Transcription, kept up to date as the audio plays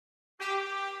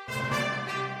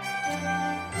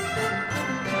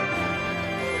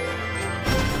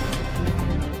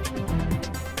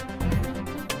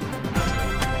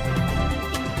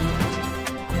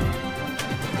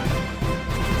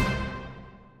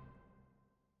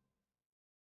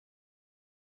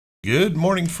Good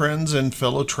morning, friends and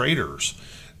fellow traders.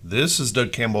 This is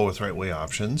Doug Campbell with Right Way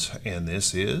Options, and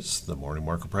this is the Morning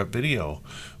Market Prep video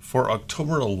for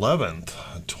October 11th,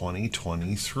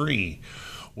 2023.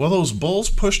 Well, those bulls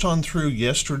pushed on through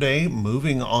yesterday,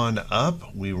 moving on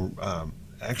up. We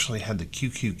actually had the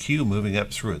QQQ moving up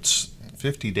through its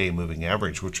 50-day moving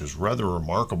average, which is rather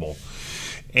remarkable.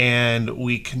 And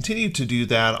we continue to do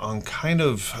that on kind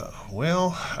of,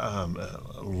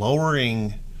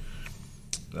 lowering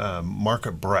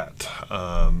market breadth.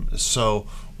 So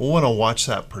we'll want to watch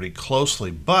that pretty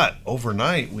closely. But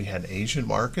overnight, we had Asian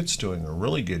markets doing a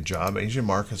really good job. Asian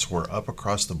markets were up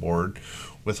across the board,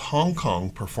 with Hong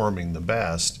Kong performing the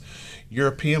best.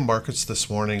 European markets this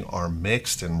morning are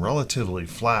mixed and relatively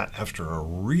flat after a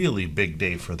really big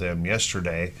day for them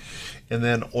yesterday. And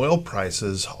then oil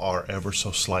prices are ever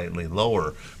so slightly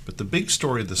lower. But the big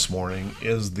story this morning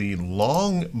is the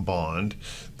long bond,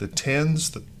 the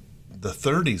 10s, the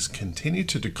 30s continue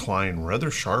to decline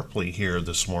rather sharply here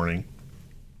this morning,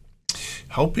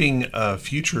 helping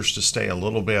futures to stay a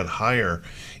little bit higher,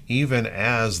 even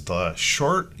as the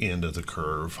short end of the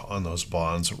curve on those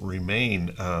bonds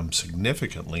remain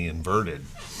significantly inverted.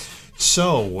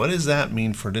 So what does that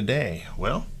mean for today?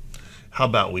 Well, how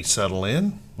about we settle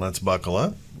in? Let's buckle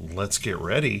up. Let's get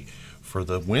ready for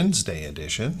the Wednesday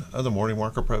edition of the Morning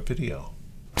Market Prep video.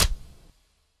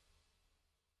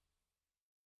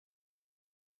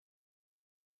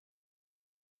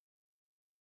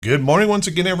 Good morning once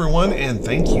again, everyone, and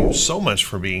thank you so much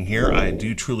for being here. I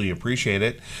do truly appreciate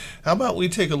it. How about we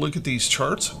take a look at these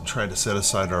charts and try to set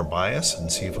aside our bias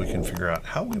and see if we can figure out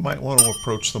how we might want to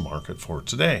approach the market for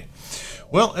today.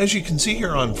 Well, as you can see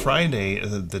here on Friday,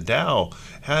 the Dow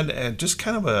had just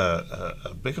kind of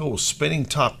a big old spinning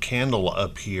top candle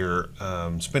up here,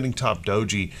 spinning top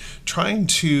doji, trying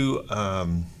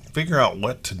to figure out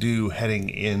what to do heading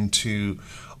into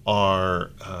our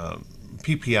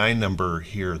PPI number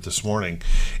here this morning.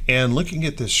 And looking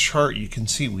at this chart, you can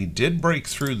see we did break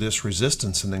through this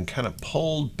resistance and then kind of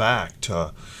pulled back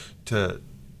to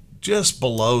just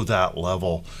below that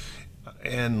level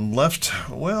and left,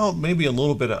 well, maybe a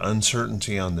little bit of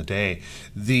uncertainty on the day.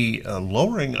 The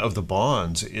lowering of the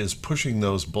bonds is pushing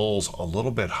those bulls a little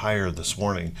bit higher this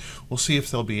morning. We'll see if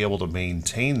they'll be able to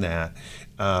maintain that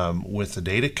with the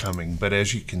data coming. But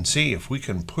as you can see, if we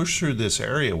can push through this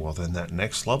area, well, then that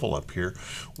next level up here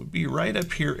would be right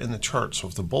up here in the chart. So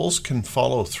if the bulls can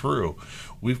follow through,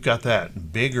 we've got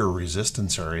that bigger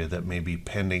resistance area that may be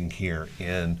pending here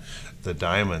in the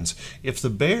diamonds. If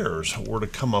the bears were to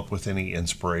come up with any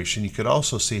inspiration, you could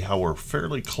also see how we're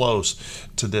fairly close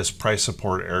to this price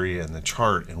support area in the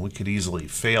chart, and we could easily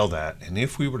fail that. And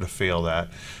if we were to fail that,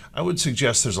 I would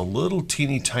suggest there's a little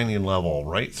teeny tiny level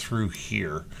right through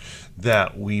here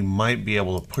that we might be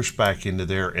able to push back into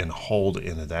there and hold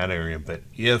into that area. But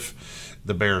if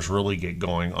the bears really get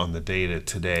going on the data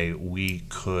today, we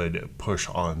could push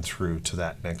on through to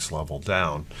that next level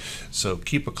down. So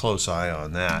keep a close eye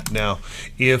on that. Now,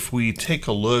 if we take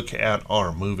a look at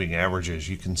our moving averages,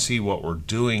 you can see what we're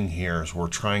doing here is we're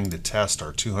trying to test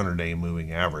our 200-day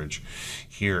moving average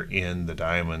here in the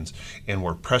diamonds, and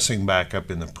we're pressing back up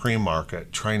in the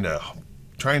pre-market, trying to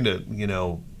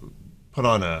put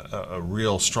on a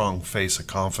real strong face of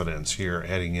confidence here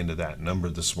heading into that number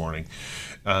this morning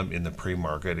in the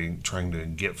pre-market, trying to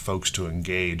get folks to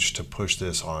engage to push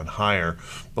this on higher.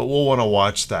 But we'll want to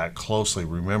watch that closely.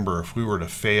 Remember, if we were to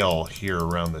fail here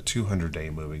around the 200-day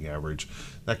moving average,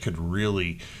 that could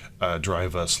really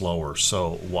drive us lower.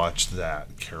 So watch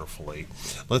that carefully.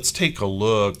 Let's take a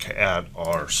look at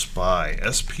our SPY.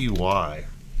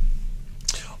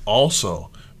 Also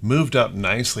moved up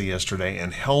nicely yesterday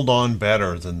and held on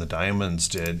better than the diamonds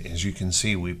did. As you can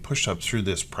see, we pushed up through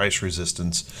this price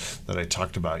resistance that I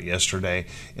talked about yesterday,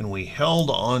 and we held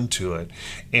on to it.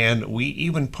 And we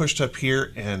even pushed up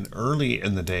here, and early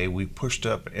in the day, we pushed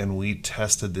up and we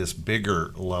tested this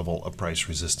bigger level of price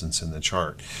resistance in the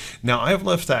chart. Now, I've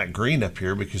left that green up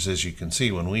here because, as you can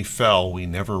see, when we fell, we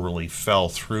never really fell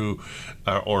through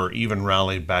or even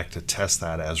rallied back to test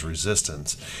that as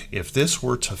resistance. If this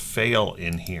were to fail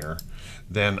in here,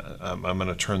 then I'm going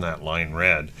to turn that line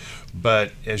red.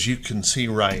 But as you can see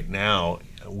right now,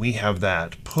 we have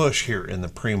that push here in the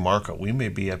pre-market. We may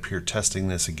be up here testing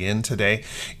this again today.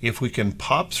 If we can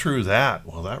pop through that,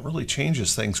 well, that really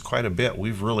changes things quite a bit.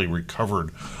 We've really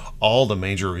recovered all the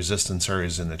major resistance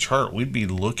areas in the chart. We'd be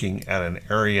looking at an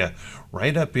area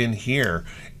right up in here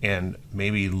and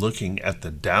maybe looking at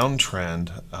the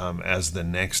downtrend as the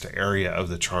next area of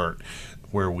the chart,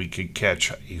 where we could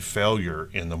catch a failure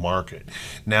in the market.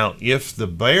 Now, if the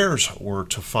bears were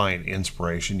to find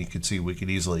inspiration, you could see we could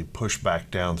easily push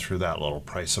back down through that little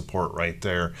price support right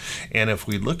there. And if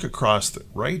we look across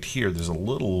right here, there's a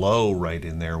little low right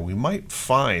in there. We might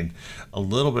find a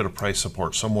little bit of price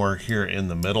support somewhere here in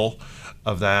the middle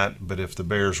of that, but if the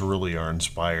bears really are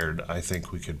inspired, I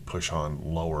think we could push on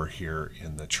lower here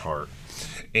in the chart.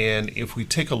 And if we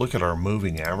take a look at our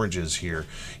moving averages here,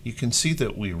 you can see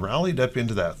that we rallied up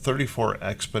into that 34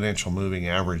 exponential moving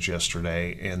average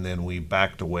yesterday, and then we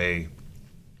backed away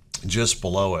just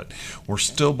below it. We're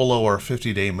still below our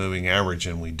 50-day moving average,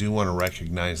 and we do want to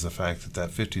recognize the fact that that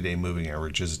 50-day moving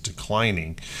average is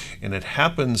declining, and it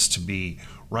happens to be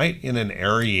right in an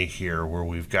area here where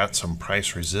we've got some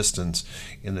price resistance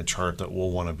in the chart that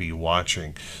we'll want to be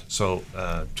watching. So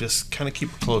just kind of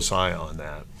keep a close eye on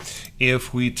that.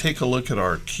 If we take a look at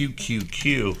our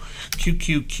QQQ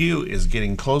is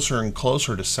getting closer and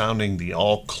closer to sounding the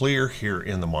all clear here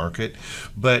in the market,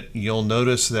 but you'll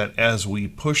notice that as we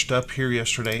pushed up here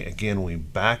yesterday, again, we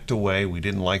backed away. We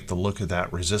didn't like the look of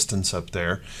that resistance up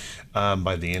there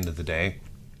by the end of the day.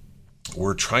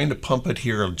 We're trying to pump it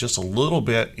here just a little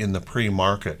bit in the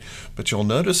pre-market, but you'll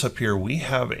notice up here we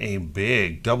have a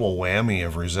big double whammy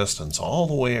of resistance all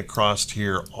the way across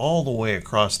here, all the way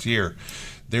across here.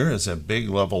 There is a big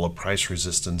level of price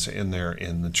resistance in there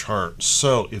in the chart.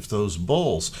 So if those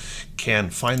bulls can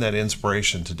find that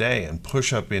inspiration today and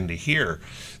push up into here,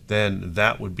 then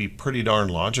that would be pretty darn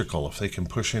logical. If they can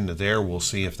push into there, we'll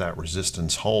see if that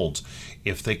resistance holds.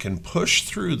 If they can push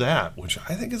through that, which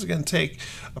I think is going to take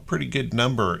a pretty good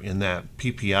number in that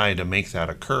PPI to make that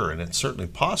occur, and it's certainly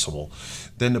possible,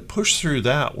 then to push through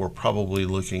that, we're probably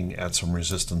looking at some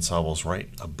resistance levels right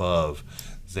above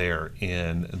there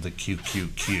in the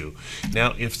QQQ.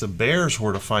 Now, if the bears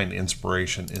were to find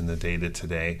inspiration in the data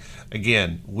today,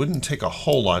 again, wouldn't take a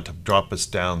whole lot to drop us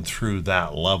down through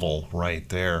that level right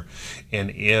there.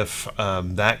 And if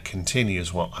that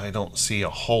continues, well, I don't see a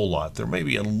whole lot. There may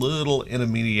be a little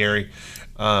intermediary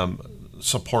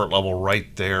support level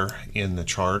right there in the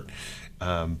chart.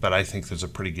 But I think there's a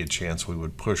pretty good chance we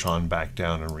would push on back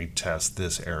down and retest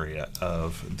this area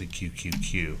of the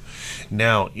QQQ.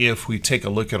 Now, if we take a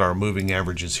look at our moving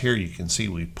averages here, you can see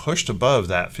we pushed above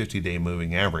that 50-day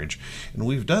moving average, and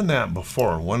we've done that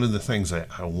before. One of the things I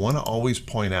want to always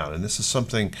point out, and this is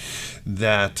something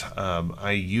that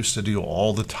I used to do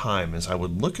all the time, is I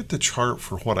would look at the chart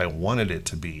for what I wanted it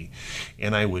to be,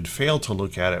 and I would fail to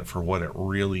look at it for what it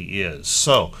really is.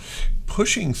 So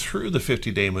pushing through the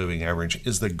 50-day moving average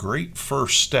is the great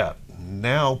first step.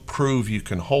 Now prove you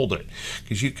can hold it,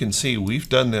 because you can see we've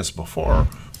done this before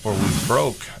where we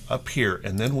broke up here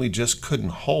and then we just couldn't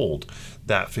hold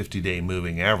that 50-day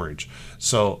moving average.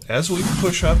 So as we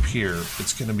push up here,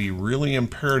 it's going to be really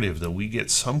imperative that we get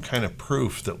some kind of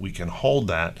proof that we can hold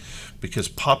that, because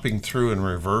popping through and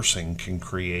reversing can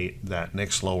create that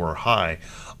next lower high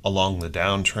along the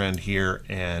downtrend here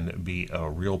and be a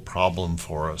real problem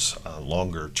for us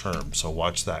longer term. So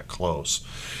watch that close.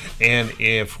 And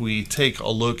if we take a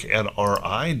look at our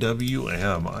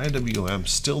IWM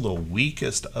still the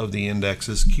weakest of the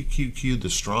indexes, QQQ the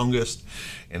strongest,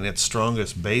 and it's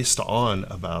strongest based on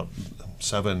about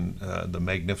the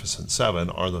Magnificent Seven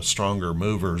are the stronger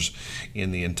movers in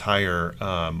the entire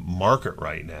market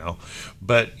right now.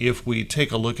 But if we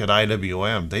take a look at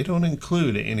IWM, they don't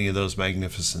include any of those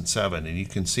Magnificent Seven, and you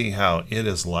can see how it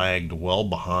has lagged well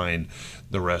behind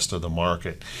the rest of the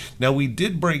market. Now, we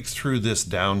did break through this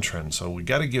downtrend, so we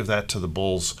got to give that to the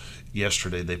bulls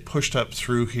yesterday. They pushed up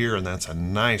through here, and that's a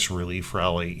nice relief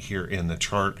rally here in the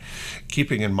chart.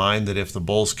 Keeping in mind that if the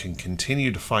bulls can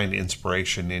continue to find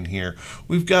inspiration in here,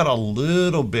 we've got a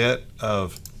little bit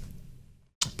of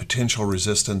potential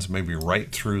resistance maybe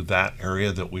right through that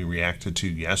area that we reacted to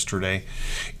yesterday.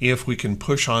 If we can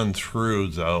push on through,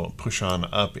 though, push on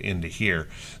up into here,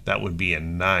 that would be a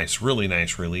nice, really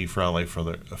nice relief rally for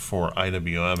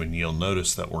IWM, and you'll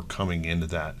notice that we're coming into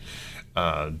that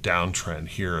downtrend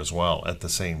here as well at the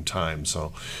same time.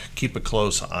 So keep a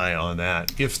close eye on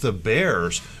that. If the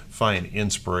bears find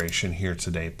inspiration here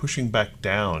today, pushing back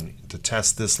down to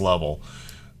test this level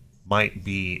might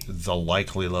be the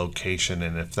likely location,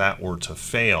 and if that were to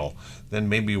fail, then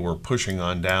maybe we're pushing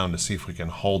on down to see if we can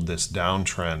hold this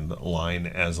downtrend line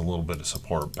as a little bit of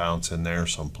support, bounce in there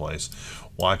someplace.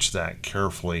 Watch that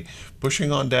carefully.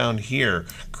 Pushing on down here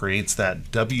creates that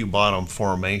W bottom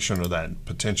formation, or that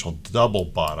potential double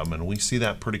bottom, and we see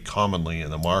that pretty commonly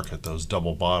in the market, those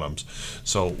double bottoms.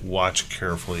 So watch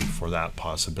carefully for that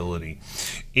possibility.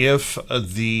 If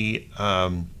the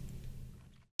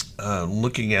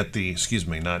looking at the, excuse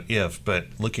me, not if, but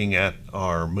looking at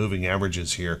our moving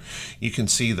averages here, you can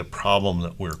see the problem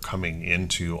that we're coming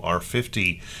into. Our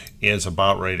 50 is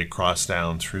about ready to cross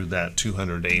down through that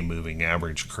 200-day moving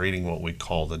average, creating what we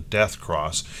call the death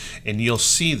cross. And you'll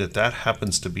see that that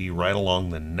happens to be right along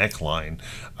the neckline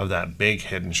of that big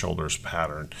head and shoulders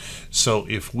pattern. So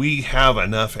if we have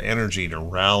enough energy to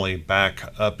rally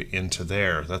back up into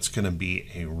there, that's going to be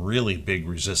a really big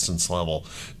resistance level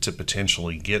to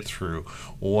potentially get through.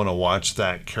 We'll want to watch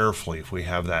that carefully if we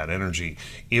have that energy.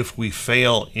 If we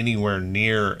fail anywhere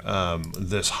near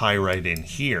this high right in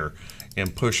here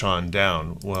and push on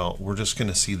down, well, we're just going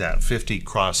to see that 50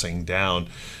 crossing down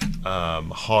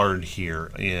hard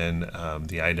here in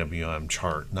the IWM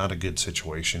chart. Not a good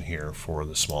situation here for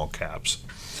the small caps.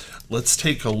 Let's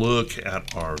take a look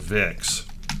at our VIX.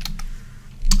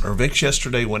 Our VIX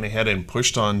yesterday went ahead and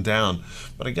pushed on down,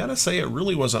 but I gotta say it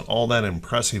really wasn't all that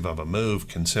impressive of a move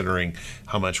considering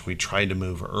how much we tried to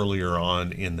move earlier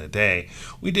on in the day.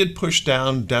 We did push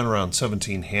down around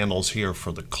 17 handles here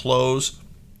for the close.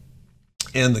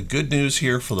 And the good news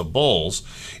here for the bulls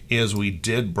is we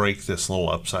did break this little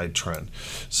upside trend.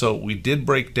 So we did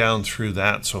break down through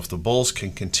that. So if the bulls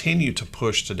can continue to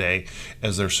push today,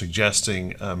 as they're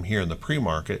suggesting here in the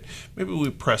pre-market, maybe we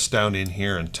press down in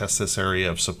here and test this area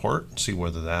of support and see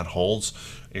whether that holds.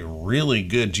 A really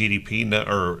good GDP,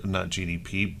 or not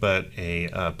GDP, but a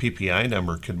PPI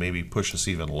number could maybe push us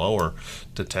even lower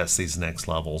to test these next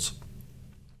levels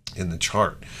in the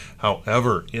chart.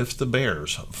 However, if the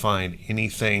bears find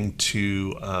anything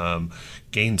to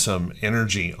gain some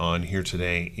energy on here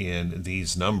today in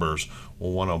these numbers,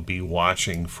 we'll want to be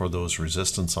watching for those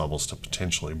resistance levels to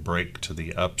potentially break to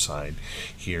the upside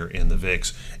here in the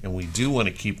VIX. And we do want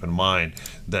to keep in mind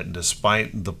that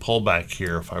despite the pullback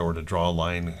here, if I were to draw a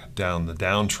line down the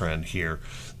downtrend here,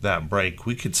 that break,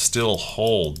 we could still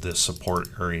hold this support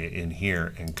area in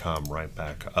here and come right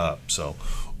back up. So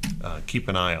keep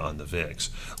an eye on the VIX.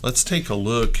 Let's take a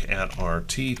look at our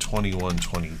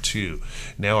T2122.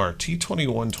 Now our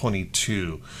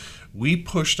T2122, we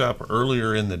pushed up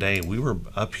earlier in the day. We were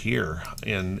up here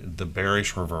in the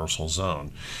bearish reversal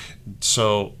zone.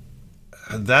 So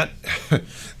that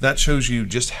shows you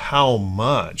just how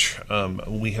much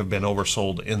we have been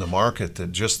oversold in the market,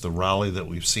 that just the rally that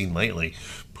we've seen lately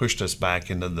pushed us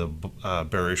back into the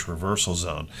bearish reversal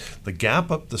zone. The gap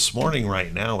up this morning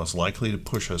right now is likely to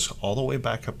push us all the way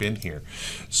back up in here.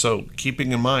 So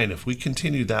keeping in mind, if we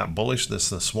continue that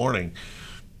bullishness this morning,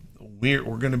 we're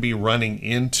going to be running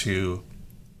into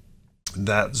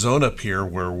that zone up here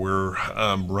where we're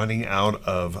running out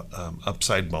of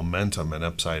upside momentum and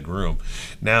upside room.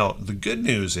 Now, the good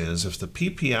news is if the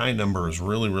PPI number is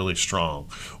really, really strong,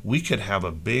 we could have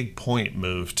a big point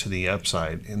move to the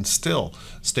upside and still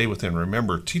stay within.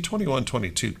 Remember,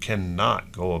 T2122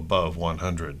 cannot go above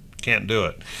 100. Can't do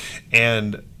it.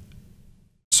 And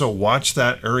so watch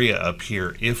that area up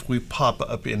here. If we pop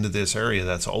up into this area,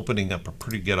 that's opening up a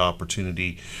pretty good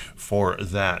opportunity for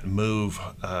that move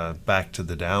back to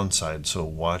the downside. So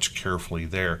watch carefully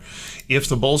there. If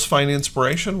the bulls find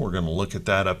inspiration, we're going to look at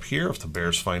that up here. If the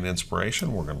bears find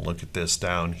inspiration, we're going to look at this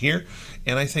down here.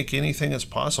 And I think anything is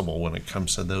possible when it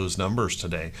comes to those numbers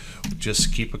today.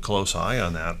 Just keep a close eye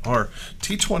on that. Our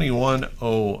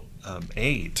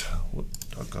T2108,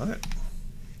 doggone it.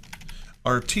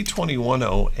 Our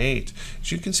T2108,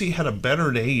 as you can see, had a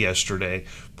better day yesterday,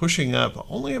 pushing up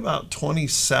only about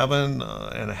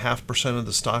 27.5% of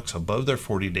the stocks above their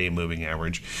 40-day moving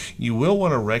average. You will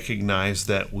want to recognize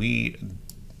that we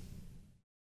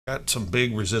got some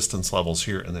big resistance levels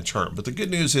here in the chart. But the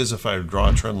good news is if I draw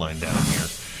a trend line down here,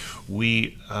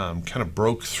 we kind of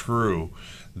broke through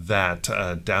that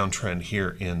downtrend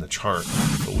here in the chart.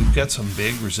 But we've got some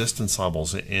big resistance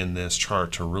levels in this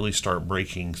chart to really start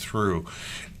breaking through.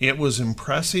 It was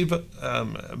impressive,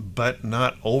 but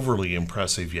not overly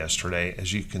impressive yesterday.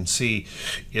 As you can see,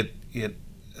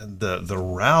 the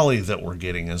rally that we're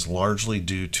getting is largely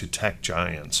due to tech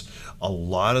giants. A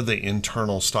lot of the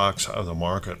internal stocks of the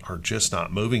market are just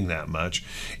not moving that much,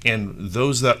 and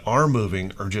those that are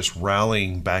moving are just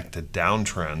rallying back to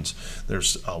downtrends.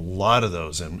 There's a lot of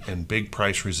those and big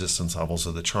price resistance levels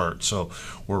of the chart. So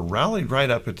we're rallied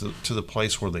right up to the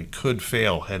place where they could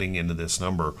fail heading into this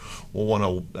number. We'll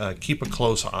want to keep a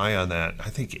close eye on that.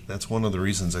 I think that's one of the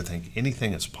reasons I think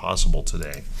anything is possible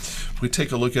today. If we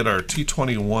take a look at our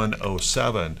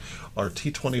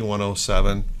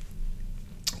T2107,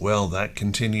 well, that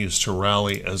continues to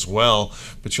rally as well,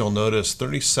 but you'll notice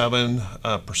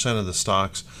 37% of the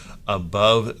stocks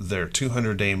above their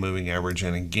 200-day moving average.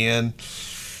 And again,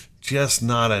 just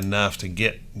not enough to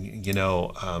get,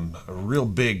 a real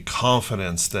big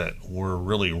confidence that we're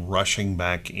really rushing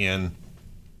back in,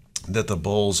 that the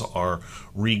bulls are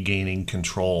regaining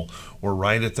control. We're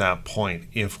right at that point.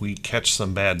 If we catch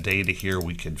some bad data here,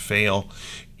 we could fail.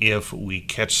 If we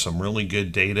catch some really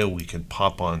good data, we could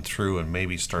pop on through and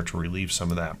maybe start to relieve some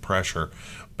of that pressure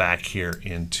back here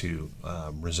into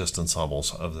resistance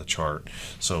levels of the chart.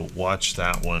 So watch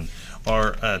that one.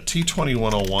 Our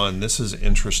T2101, this is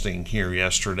interesting here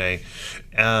yesterday.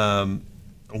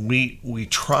 We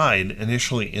tried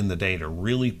initially in the day to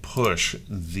really push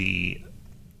the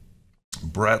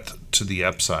breadth to the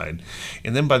upside,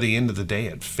 and then by the end of the day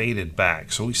it faded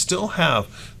back. So we still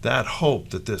have that hope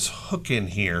that this hook in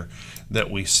here that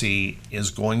we see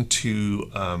is going to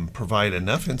provide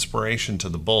enough inspiration to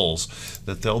the bulls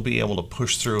that they'll be able to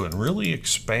push through and really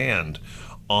expand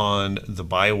on the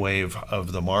buy wave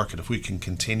of the market. If we can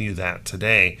continue that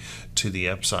today to the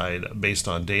upside based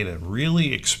on data,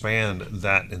 really expand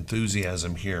that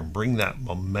enthusiasm here and bring that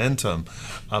momentum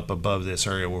up above this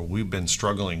area where we've been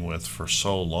struggling with for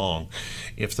so long.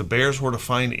 If the bears were to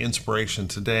find inspiration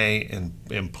today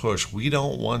and push, we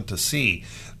don't want to see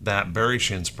that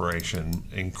bearish inspiration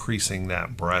increasing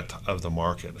that breadth of the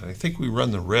market. And I think we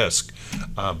run the risk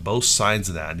both sides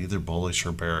of that, either bullish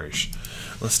or bearish.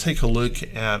 Let's take a look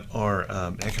at our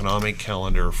economic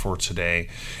calendar for today.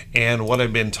 And what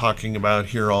I've been talking about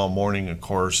here all morning, of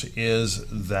course, is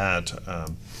that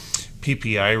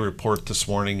PPI report this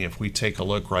morning. If we take a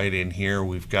look right in here,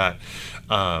 we've got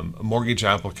mortgage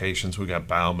applications. We've got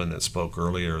Bauman that spoke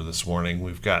earlier this morning.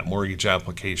 We've got mortgage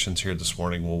applications here this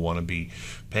morning we'll want to be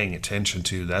paying attention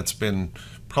to. That's been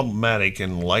problematic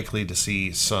and likely to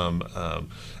see some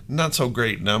not so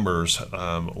great numbers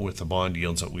with the bond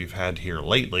yields that we've had here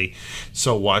lately.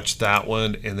 So watch that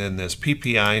one. And then this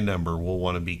PPI number, we'll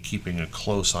want to be keeping a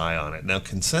close eye on it. Now,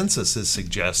 consensus is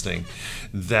suggesting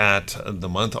that the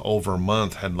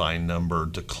month-over-month headline number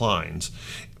declines,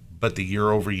 but the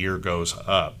year-over-year goes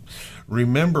up.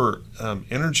 Remember,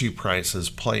 energy prices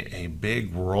play a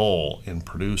big role in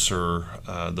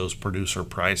those producer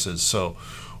prices. So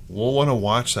we'll want to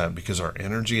watch that because our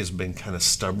energy has been kind of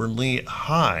stubbornly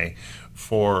high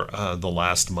for the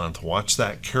last month. Watch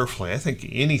that carefully. I think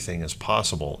anything is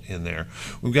possible in there.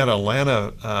 We've got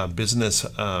Atlanta business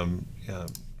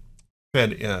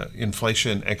Fed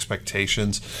inflation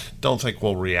expectations. Don't think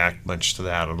we'll react much to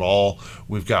that at all.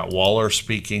 We've got Waller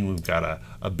speaking. We've got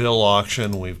a bill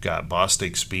auction. We've got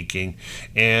Bostic speaking.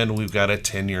 And we've got a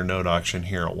 10-year note auction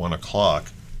here at 1 o'clock.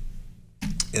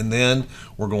 And then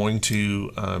we're going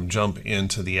to jump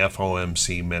into the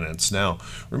FOMC minutes. Now,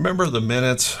 remember the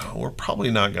minutes, we're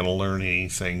probably not going to learn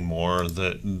anything more.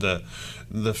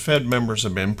 The Fed members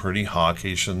have been pretty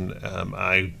hawkish, and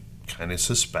I kind of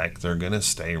suspect they're going to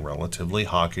stay relatively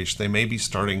hawkish. They may be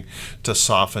starting to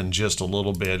soften just a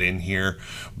little bit in here,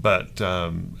 but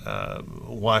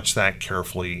watch that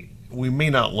carefully. We may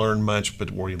not learn much,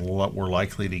 but we're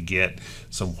likely to get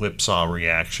some whipsaw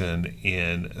reaction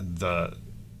in the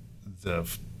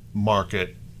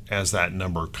market as that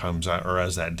number comes out, or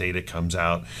as that data comes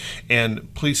out.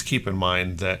 And please keep in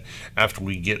mind that after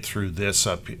we get through this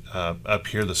up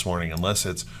here this morning, unless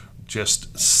it's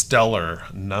just stellar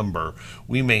number,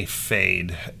 we may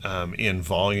fade in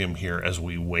volume here as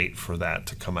we wait for that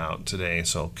to come out today.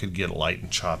 So it could get light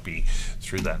and choppy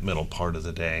through that middle part of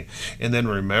the day. And then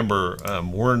remember,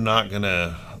 we're not going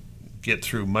to get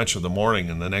through much of the morning,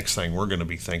 and the next thing we're going to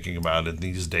be thinking about is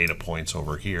these data points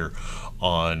over here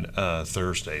on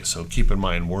Thursday. So keep in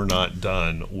mind, we're not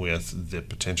done with the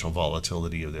potential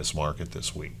volatility of this market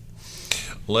this week.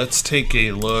 Let's take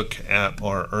a look at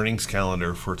our earnings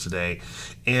calendar for today.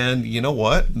 And you know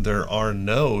what? There are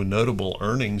no notable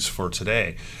earnings for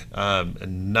today.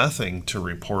 Nothing to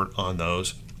report on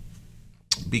those,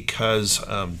 because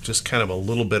just kind of a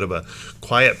little bit of a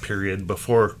quiet period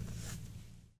before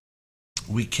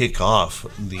we kick off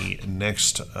the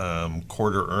next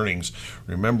quarter earnings.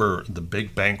 Remember, the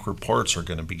big bank reports are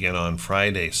going to begin on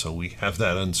Friday, so we have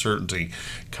that uncertainty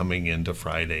coming into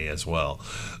Friday as well.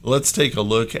 Let's take a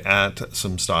look at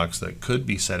some stocks that could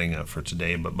be setting up for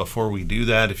today. But before we do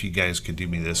that, if you guys could do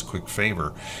me this quick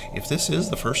favor, if this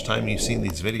is the first time you've seen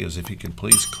these videos, if you could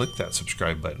please click that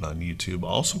subscribe button on YouTube.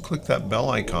 Also click that bell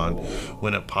icon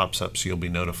when it pops up so you'll be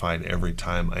notified every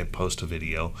time I post a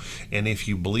video. And if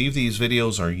you believe these videos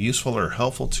are useful or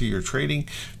helpful to your trading,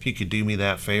 if you could do me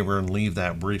that favor and leave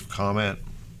that brief comment,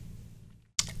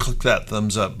 click click that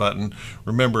thumbs up button.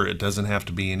 Remember, it doesn't have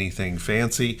to be anything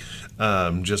fancy.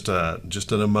 Just an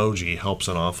emoji helps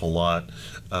an awful lot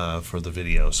for the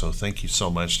video. So thank you so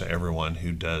much to everyone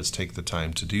who does take the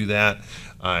time to do that.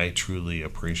 I truly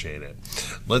appreciate it.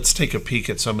 Let's take a peek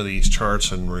at some of these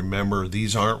charts, and remember,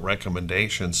 these aren't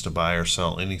recommendations to buy or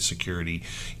sell any security.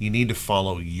 You need to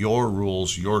follow your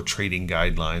rules, your trading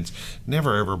guidelines.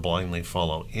 Never ever blindly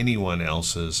follow anyone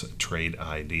else's trade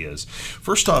ideas.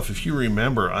 First off, if you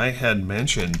remember, I had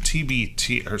mentioned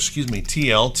TLT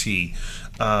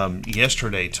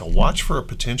yesterday to watch for a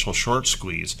potential short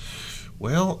squeeze.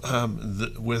 Well,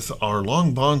 with our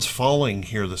long bonds falling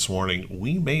here this morning,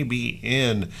 we may be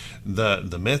in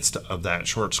the midst of that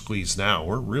short squeeze now.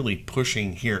 We're really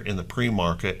pushing here in the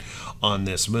pre-market on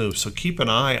this move. So keep an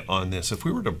eye on this. If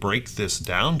we were to break this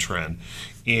downtrend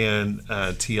in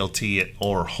TLT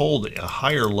or hold a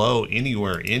higher low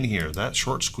anywhere in here, that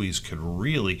short squeeze could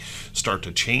really start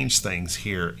to change things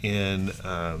here in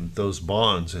those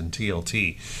bonds in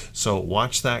TLT. So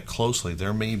watch that closely.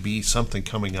 There may be something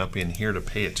coming up in here to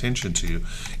pay attention to,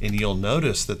 and you'll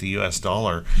notice that the US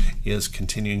dollar is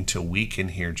continuing to weaken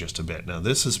here just a bit. Now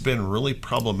this has been really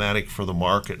problematic for the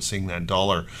market, seeing that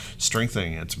dollar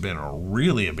strengthening. It's been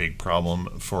really a big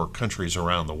problem for countries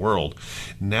around the world.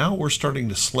 Now we're starting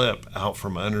to slip out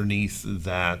from underneath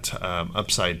that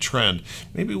upside trend.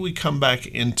 Maybe we come back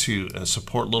into a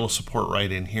little support right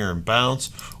in here and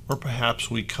bounce, or perhaps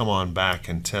we come on back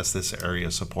and test this area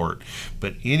of support.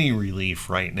 But any relief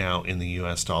right now in the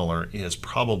US dollar is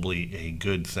probably a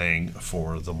good thing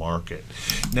for the market.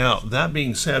 Now, that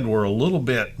being said, we're a little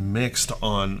bit mixed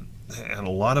on and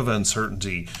a lot of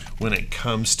uncertainty when it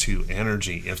comes to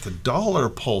energy. If the dollar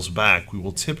pulls back, we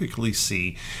will typically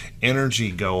see energy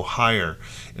go higher,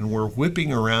 and we're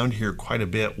whipping around here quite a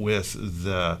bit with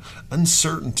the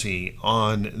uncertainty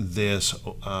on this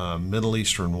Middle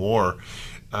Eastern war.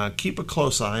 Keep a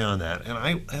close eye on that, and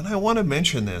I want to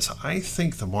mention this. I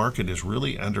think the market is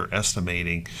really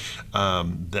underestimating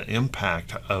the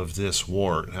impact of this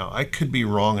war. Now, I could be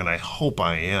wrong, and I hope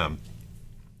I am,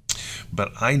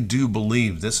 but I do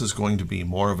believe this is going to be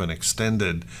more of an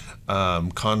extended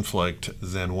conflict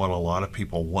than what a lot of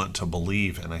people want to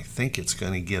believe, and I think it's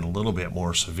going to get a little bit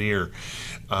more severe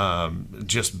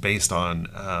just based on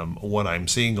what I'm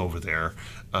seeing over there.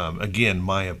 Again,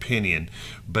 my opinion.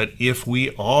 But if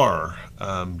we are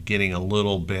getting a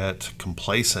little bit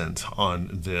complacent on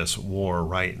this war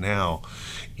right now,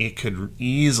 it could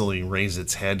easily raise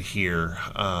its head here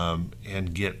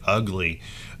and get ugly.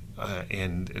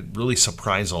 And it really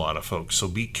surprise a lot of folks. So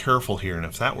be careful here. And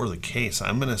if that were the case,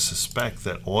 I'm going to suspect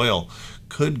that oil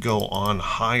could go on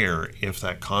higher if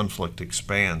that conflict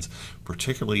expands,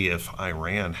 particularly if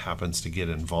Iran happens to get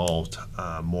involved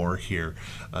more here.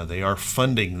 They are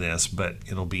funding this, but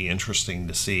it'll be interesting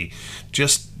to see.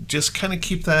 Just kind of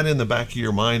keep that in the back of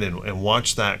your mind and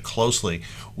watch that closely.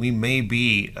 We may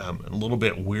be a little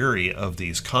bit weary of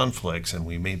these conflicts, and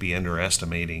we may be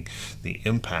underestimating the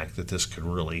impact that this could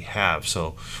really have.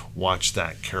 So watch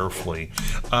that carefully.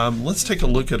 Let's take a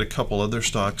look at a couple other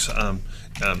stocks.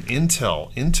 Intel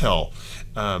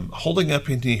holding up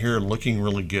into here, looking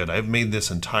really good. I've made this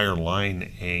entire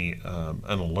line an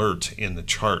alert in the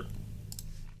chart.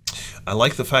 I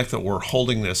like the fact that we're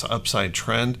holding this upside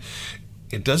trend.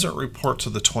 It doesn't report to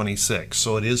the 26,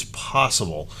 so it is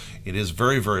possible. It is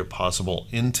very, very possible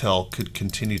Intel could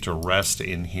continue to rest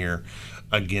in here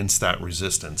against that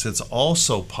resistance. It's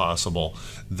also possible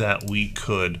that we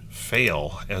could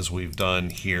fail, as we've done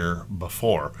here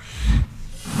before.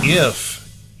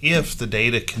 If the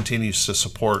data continues to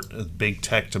support big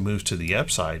tech to move to the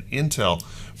upside, Intel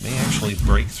may actually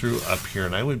break through up here,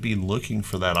 and I would be looking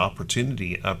for that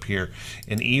opportunity up here,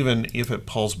 and even if it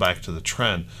pulls back to the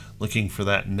trend, looking for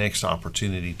that next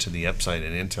opportunity to the upside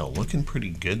in Intel. Looking pretty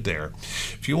good there.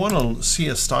 If you want to see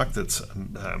a stock that's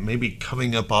maybe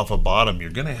coming up off a bottom,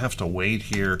 you're going to have to wait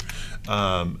here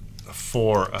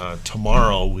for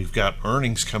tomorrow. We've got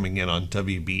earnings coming in on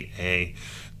WBA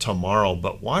tomorrow,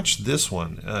 but watch this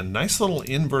one. A nice little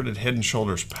inverted head and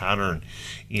shoulders pattern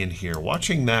in here.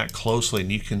 Watching that closely,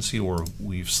 and you can see where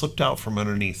we've slipped out from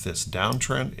underneath this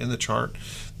downtrend in the chart.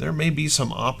 There may be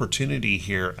some opportunity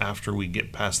here after we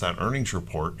get past that earnings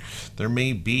report. There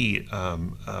may be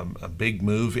a big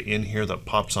move in here that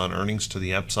pops on earnings to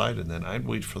the upside, and then I'd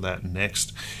wait for that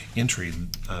next entry.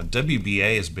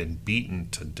 WBA has been beaten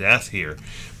to death here.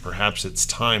 Perhaps it's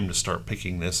time to start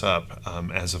picking this up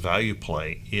as a value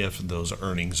play if those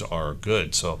earnings are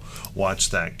good. So watch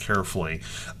that carefully.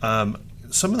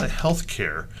 Some of the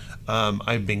healthcare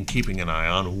I've been keeping an eye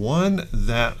on. One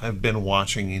that I've been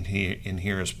watching in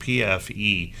here is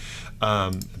PFE.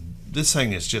 this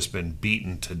thing has just been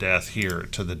beaten to death here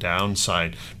to the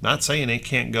downside. Not saying it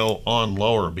can't go on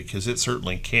lower, because it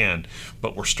certainly can,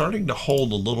 but we're starting to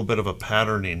hold a little bit of a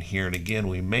pattern in here, and again,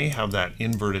 we may have that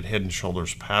inverted head and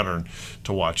shoulders pattern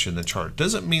to watch in the chart.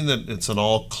 Doesn't mean that it's an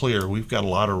all clear. We've got a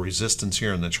lot of resistance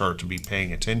here in the chart to be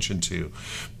paying attention to,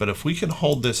 but if we can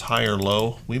hold this higher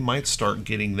low, we might start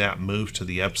getting that move to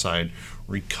the upside,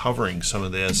 recovering some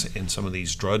of this in some of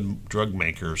these drug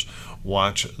makers.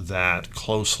 Watch that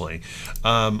closely.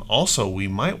 Also, we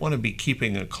might want to be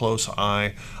keeping a close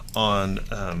eye on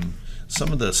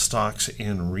some of the stocks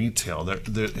in retail.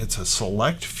 It's a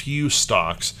select few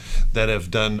stocks that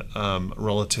have done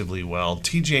relatively well.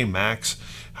 TJ Maxx,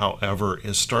 however,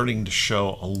 is starting to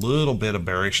show a little bit of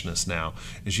bearishness now.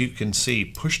 As you can see,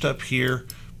 pushed up here,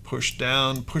 push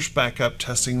down, push back up,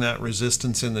 testing that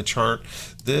resistance in the chart.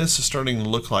 This is starting to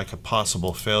look like a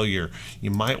possible failure. You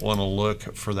might want to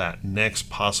look for that next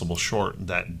possible short,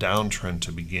 that downtrend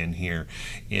to begin here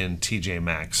in TJ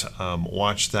Maxx.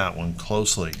 Watch that one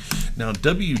closely. Now,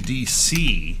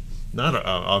 WDC,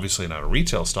 obviously not a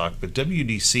retail stock, but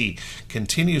WDC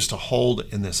continues to hold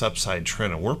in this upside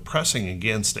trend, and we're pressing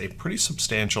against a pretty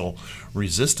substantial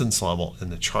resistance level in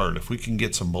the chart. If we can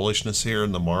get some bullishness here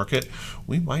in the market,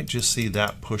 we might just see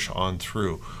that push on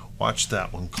through. Watch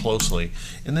that one closely.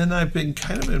 And then I've been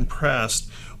kind of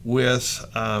impressed with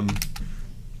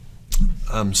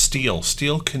steel.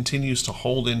 Steel continues to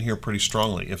hold in here pretty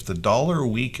strongly. If the dollar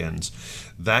weakens,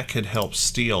 that could help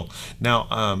steel. Now,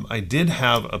 I did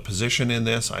have a position in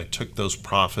this. I took those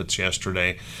profits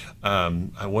yesterday.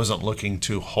 I wasn't looking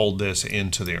to hold this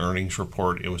into the earnings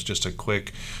report. It was just a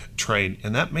quick trade,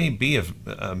 and that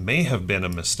may have been a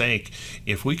mistake.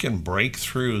 If we can break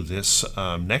through this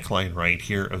neckline right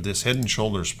here of this head and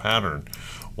shoulders pattern,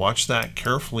 watch that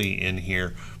carefully in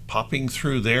here. Popping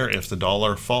through there, if the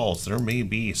dollar falls, there may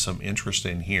be some interest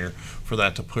in here for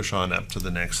that to push on up to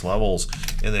the next levels.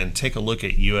 And then take a look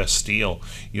at US Steel.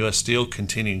 US Steel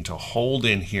continuing to hold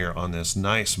in here on this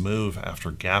nice move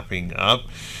after gapping up,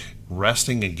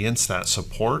 resting against that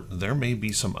support. There may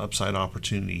be some upside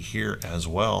opportunity here as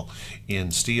well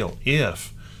in steel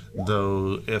if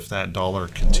that dollar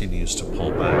continues to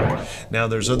pull back. Now,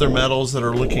 there's other metals that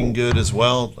are looking good as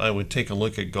well. I would take a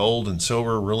look at gold and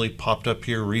silver. Really popped up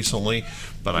here recently,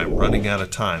 but I'm running out of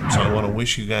time. So I want to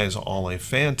wish you guys all a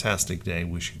fantastic day.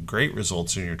 Wish you great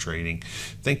results in your trading.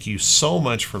 Thank you so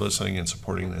much for listening and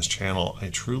supporting this channel. I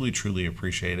truly, truly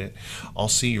appreciate it. I'll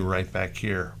see you right back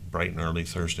here bright and early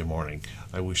Thursday morning.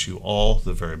 I wish you all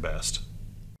the very best.